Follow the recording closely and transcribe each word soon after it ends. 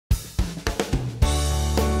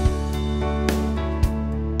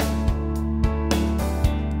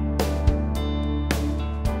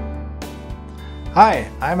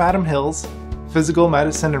Hi, I'm Adam Hills, Physical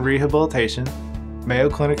Medicine and Rehabilitation, Mayo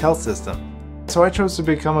Clinic Health System. So I chose to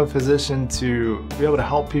become a physician to be able to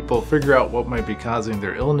help people figure out what might be causing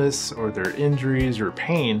their illness or their injuries or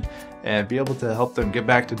pain and be able to help them get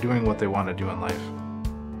back to doing what they want to do in life.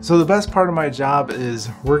 So the best part of my job is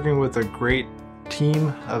working with a great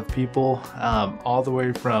team of people, all the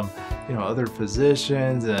way from other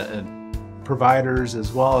physicians and providers,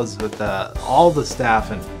 as well as with all the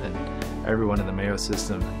staff and everyone in the Mayo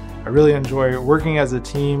system. I really enjoy working as a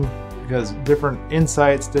team because different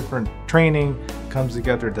insights, different training comes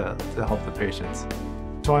together to help the patients.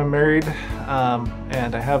 So I'm married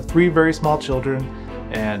and I have 3 very small children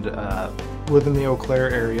and live in the Eau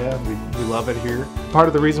Claire area. We love it here. Part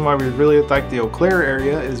of the reason why we really like the Eau Claire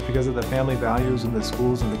area is because of the family values and the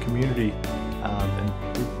schools and the community,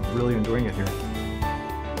 and we're really enjoying it here.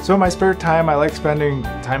 So in my spare time, I like spending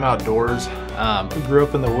time outdoors. We grew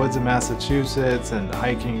up in the woods of Massachusetts and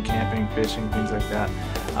hiking, camping, fishing, things like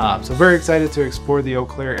that. So very excited to explore the Eau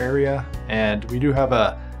Claire area, and we do have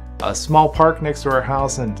a small park next to our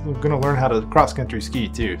house, and I'm going to learn how to cross-country ski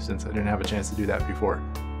too, since I didn't have a chance to do that before.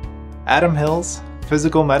 Adam Hills,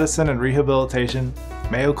 Physical Medicine and Rehabilitation,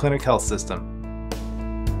 Mayo Clinic Health System.